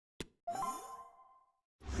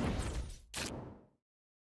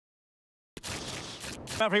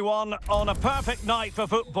Everyone, on a perfect night for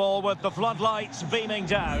football with the floodlights beaming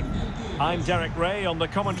down. I'm Derek Ray on the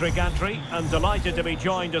commentary gantry and delighted to be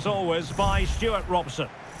joined as always by Stuart Robson.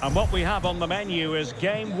 And what we have on the menu is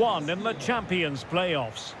game one in the Champions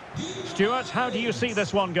playoffs. Stuart, how do you see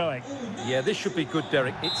this one going? Yeah, this should be good,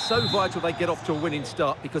 Derek. It's so vital they get off to a winning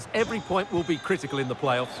start because every point will be critical in the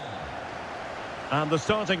playoffs. And the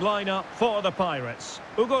starting lineup for the Pirates.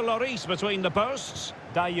 Hugo Lloris between the posts.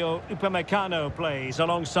 Dayo Upamecano plays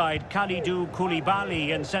alongside Kalidou Koulibaly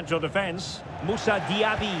in central defence. Moussa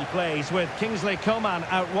Diaby plays with Kingsley Coman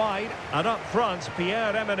out wide. And up front,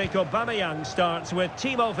 Pierre-Emerick Aubameyang starts with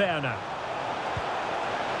Timo Werner.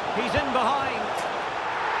 He's in behind.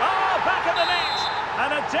 Oh, back of the net!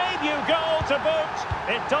 And a debut goal to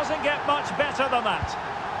boot. It doesn't get much better than that.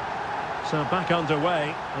 So back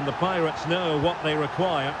underway, and the Pirates know what they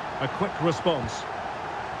require, a quick response.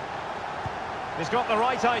 He's got the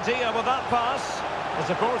right idea with that pass. The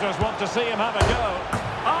supporters want to see him have a go.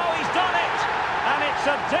 Oh, he's done it! And it's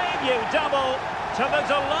a debut double to the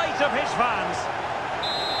delight of his fans.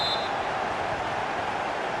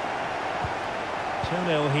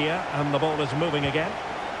 2-0 here, and the ball is moving again.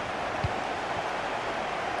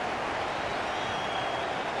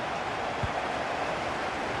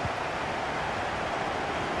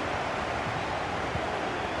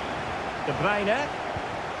 De Bruyne,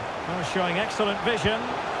 showing excellent vision.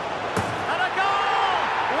 And a goal!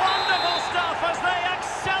 Wonderful stuff as they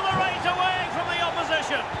accelerate away from the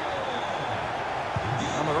opposition.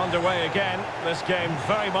 And we're underway again. This game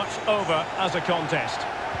very much over as a contest.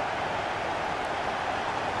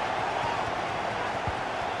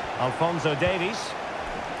 Alphonso Davies.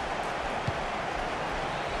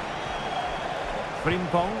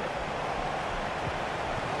 Frimpong.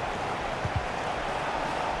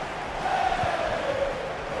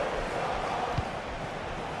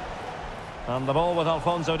 And the ball with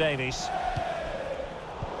Alphonso Davies.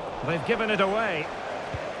 They've given it away.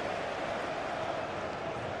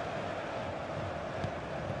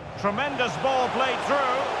 Tremendous ball played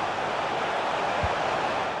through.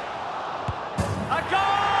 A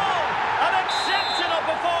goal! An exceptional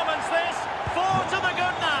performance this. 4 to the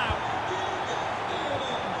good now.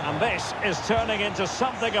 And this is turning into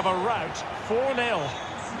something of a rout. 4-0.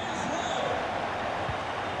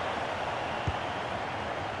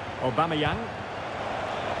 Aubameyang.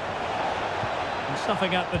 And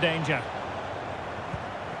snuffing out the danger.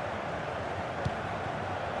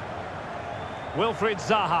 Wilfried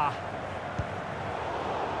Zaha.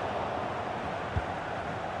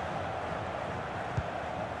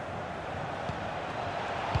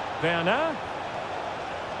 Werner.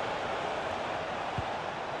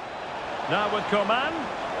 Now with Coman.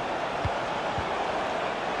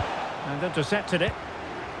 And intercepted it.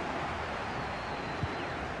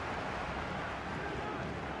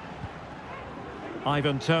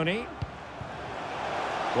 Ivan Toney.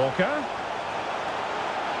 Walker.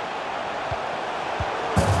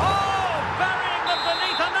 Oh, burying them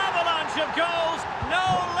beneath an avalanche of goals. No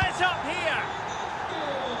let up here.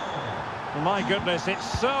 My goodness, it's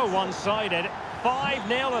so one-sided.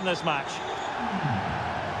 5-0 in this match.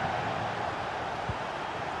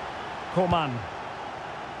 Coman.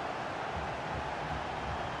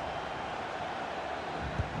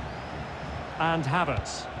 And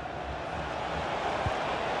Havertz.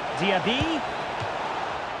 Diaby,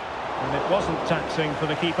 and it wasn't taxing for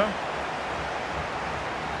the keeper.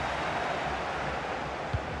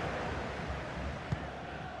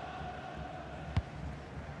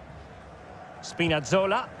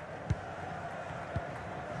 Spinazzola.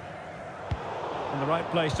 In the right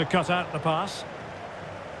place to cut out the pass.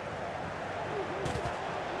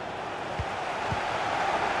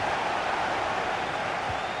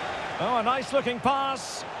 Oh, a nice looking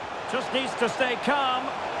pass. Just needs to stay calm.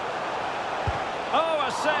 Oh,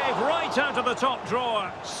 a save right out of the top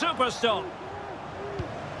drawer. Super stop.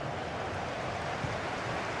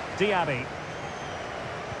 Diaby.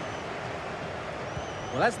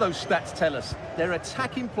 Well, as those stats tell us, their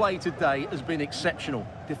attacking play today has been exceptional.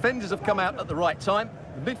 Defenders have come out at the right time,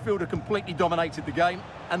 the midfielder completely dominated the game,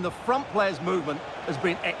 and the front players' movement has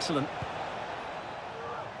been excellent.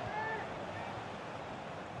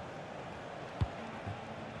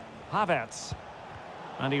 Havertz.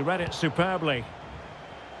 And he read it superbly.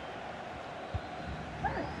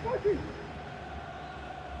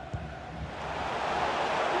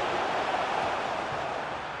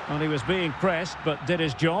 Well, he was being pressed, but did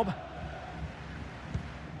his job.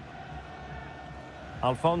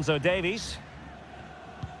 Alphonso Davies.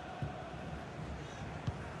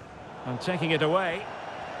 And taking it away.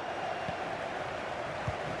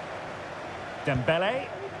 Dembele.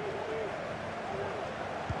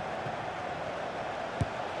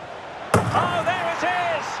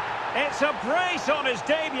 It's a brace on his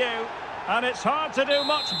debut, and it's hard to do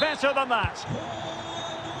much better than that.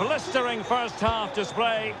 Blistering first half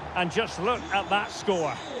display, and just look at that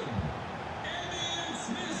score.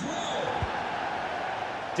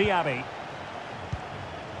 Diaby.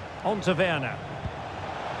 On to Werner.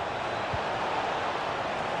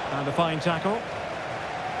 And a fine tackle.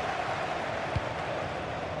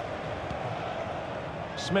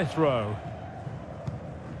 Smith Rowe.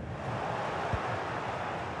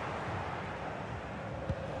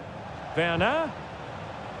 Werner.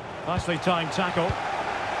 Nicely timed tackle.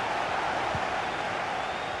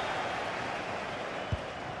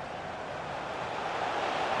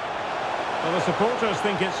 Well, the supporters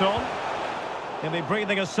think it's on. He'll be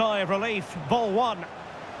breathing a sigh of relief. Ball one.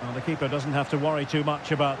 Well, the keeper doesn't have to worry too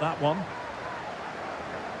much about that one.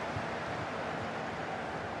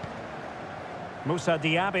 Moussa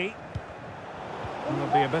Diaby. Will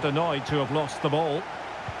be a bit annoyed to have lost the ball.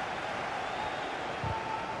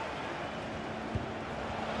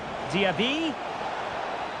 Diaby.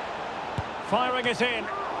 Firing it in.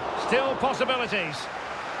 Still possibilities.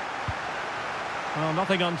 Well,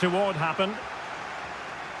 nothing untoward happened.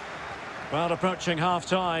 Well, approaching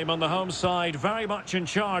half-time on the home side, very much in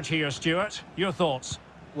charge here, Stuart. Your thoughts?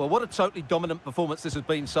 Well, what a totally dominant performance this has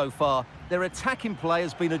been so far. Their attacking play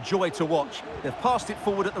has been a joy to watch. They've passed it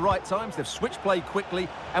forward at the right times, they've switched play quickly,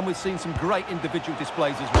 and we've seen some great individual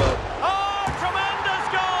displays as well. Oh, tremendous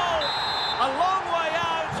goal! A long way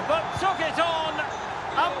out, but took it on.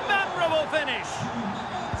 A memorable finish.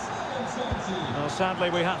 Well, sadly,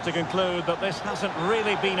 we have to conclude that this hasn't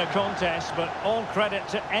really been a contest, but all credit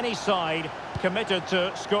to any side committed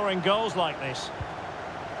to scoring goals like this.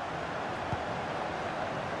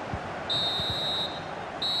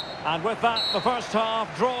 And with that, the first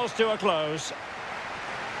half draws to a close.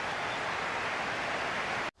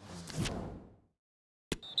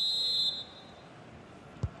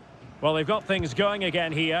 Well, they've got things going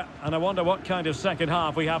again here, and I wonder what kind of second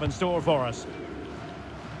half we have in store for us.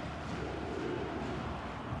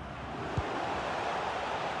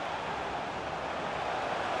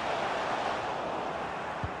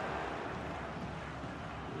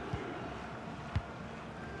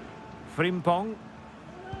 Frimpong.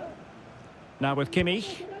 Now with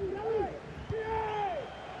Kimmich.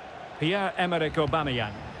 Pierre-Emerick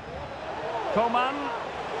Aubameyang. Coman.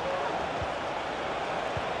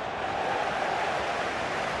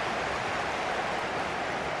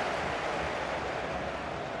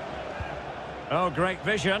 Oh, great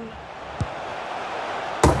vision.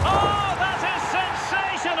 Oh, that is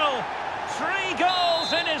sensational! 3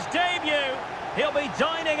 goals in his debut. He'll be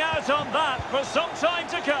dining out on that for some time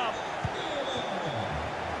to come.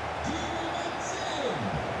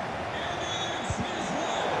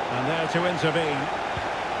 And there to intervene.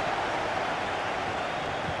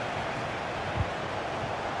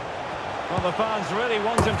 Well, the fans really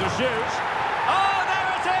want him to shoot. Oh, there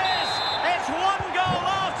it is! It's 1 goal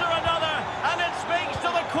after another, and it speaks to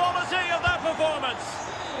the quality of that performance.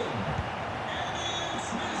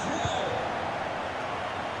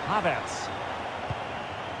 Havertz.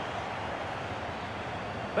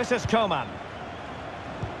 This is Coman.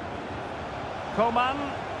 Coman.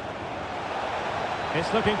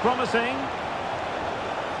 It's looking promising.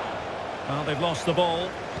 Well, they've lost the ball.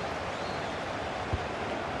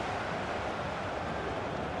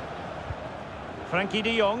 Frankie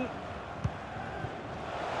de Jong.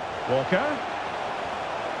 Walker.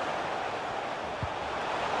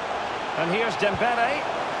 And here's Dembele.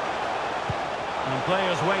 And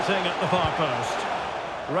players waiting at the far post.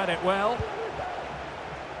 Read it well.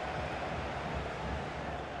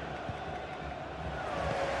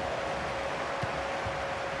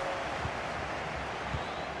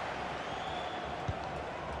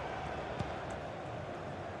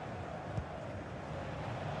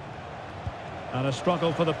 And a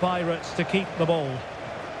struggle for the Pirates to keep the ball.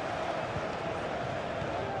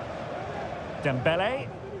 Dembele.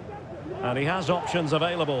 And he has options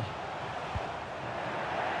available.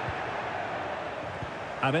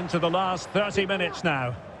 And into the last 30 minutes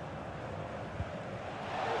now.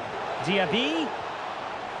 Diaby.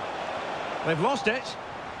 They've lost it.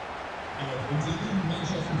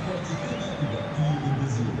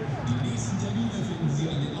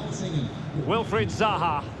 Wilfried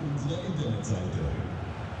Zaha.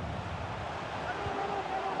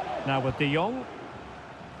 Now with de Jong.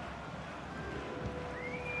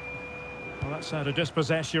 Well, that's how to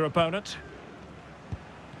dispossess your opponent.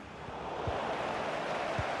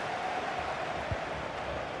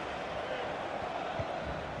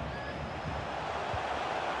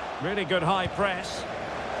 Really good high press.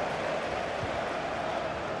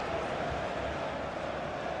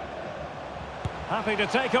 Happy to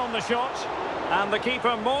take on the shot. And the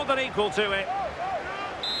keeper more than equal to it.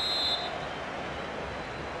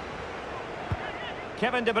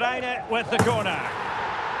 Kevin De Bruyne with the corner.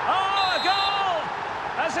 Oh, a goal!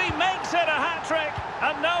 As he makes it a hat-trick.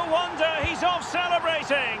 And no wonder he's off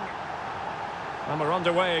celebrating. And we're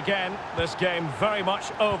underway again. This game very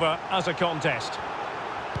much over as a contest.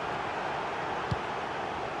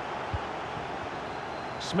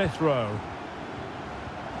 Smith Rowe.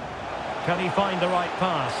 Can he find the right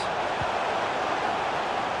pass?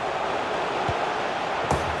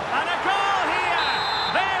 And a goal here!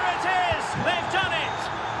 There it is! They've done it!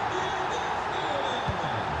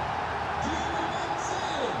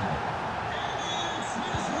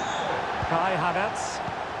 Kai Havertz.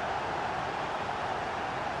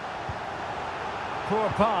 Poor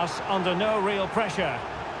pass under no real pressure.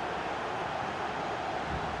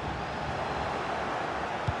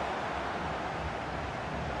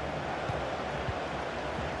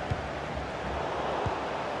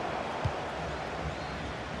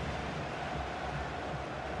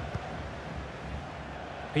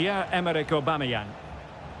 Pierre-Emerick Aubameyang.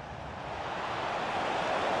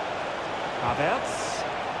 Havertz.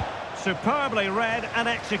 Superbly read and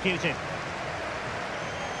executed.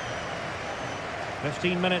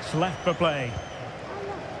 15 minutes left for play.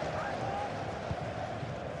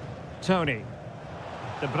 Tony.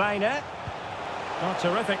 De Bruyne. A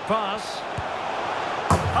terrific pass.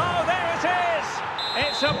 Oh, there it is!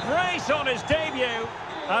 It's a brace on his debut,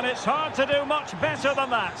 and it's hard to do much better than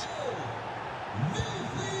that.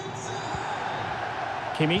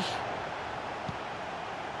 Kimmich.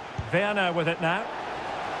 Werner with it now.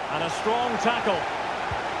 And a strong tackle.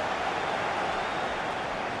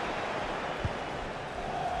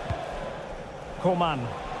 Coman.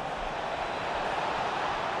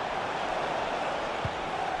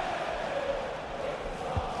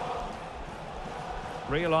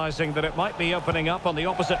 Realising that it might be opening up on the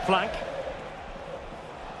opposite flank.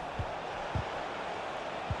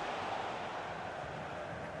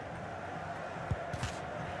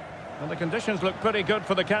 And the conditions look pretty good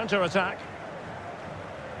for the counter-attack.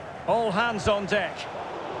 All hands on deck.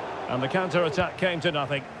 And the counter-attack came to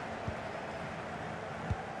nothing.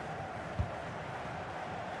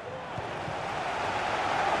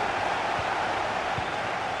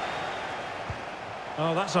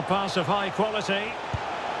 Oh, that's a pass of high quality.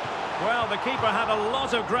 Well, the keeper had a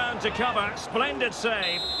lot of ground to cover. Splendid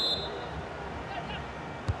save.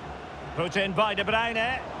 Put in by De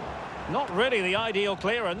Bruyne. Not really the ideal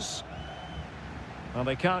clearance. Well,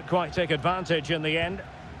 they can't quite take advantage in the end.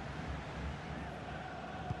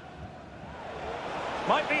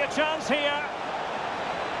 Might be a chance here.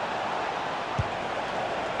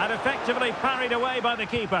 And effectively parried away by the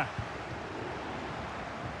keeper.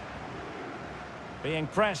 Being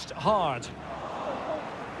pressed hard.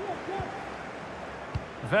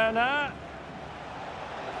 Werner.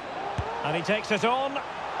 And he takes it on.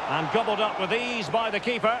 And gobbled up with ease by the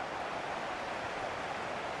keeper.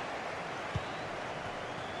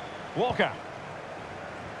 Walker.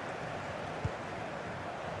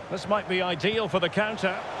 This might be ideal for the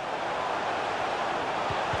counter.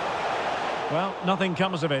 Well, nothing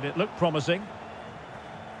comes of it. It looked promising.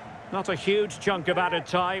 Not a huge chunk of added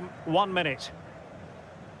time. 1 minute.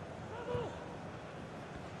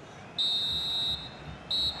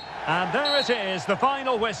 And there it is, the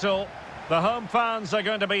final whistle. The home fans are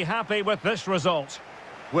going to be happy with this result.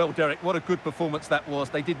 Well, Derek, what a good performance that was.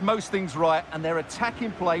 They did most things right, and their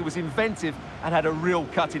attacking play was inventive and had a real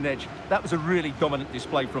cutting edge. That was a really dominant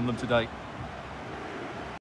display from them today.